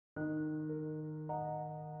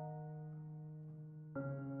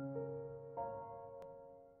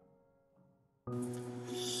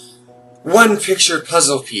One picture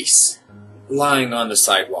puzzle piece lying on the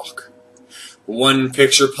sidewalk. One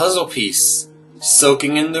picture puzzle piece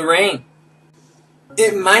soaking in the rain.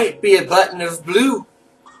 It might be a button of blue,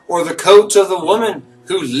 or the coat of the woman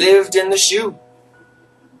who lived in the shoe.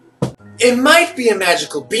 It might be a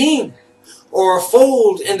magical bean, or a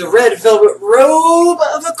fold in the red velvet robe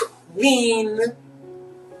of a queen.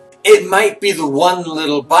 It might be the one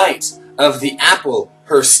little bite of the apple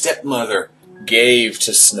her stepmother gave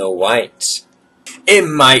to Snow White. It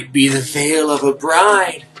might be the veil of a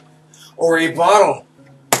bride, or a bottle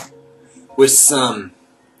with some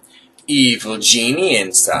evil genie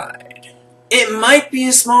inside. It might be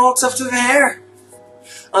a small tuft of hair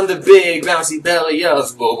on the big bouncy belly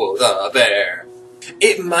of Bobo the bear.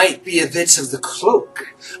 It might be a bit of the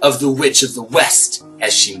cloak of the Witch of the West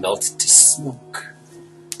as she melted to smoke.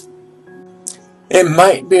 It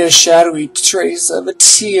might be a shadowy trace of a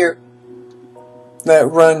tear that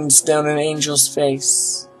runs down an angel's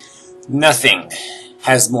face. Nothing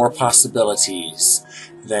has more possibilities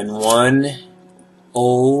than one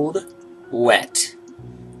old, wet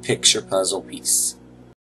picture puzzle piece.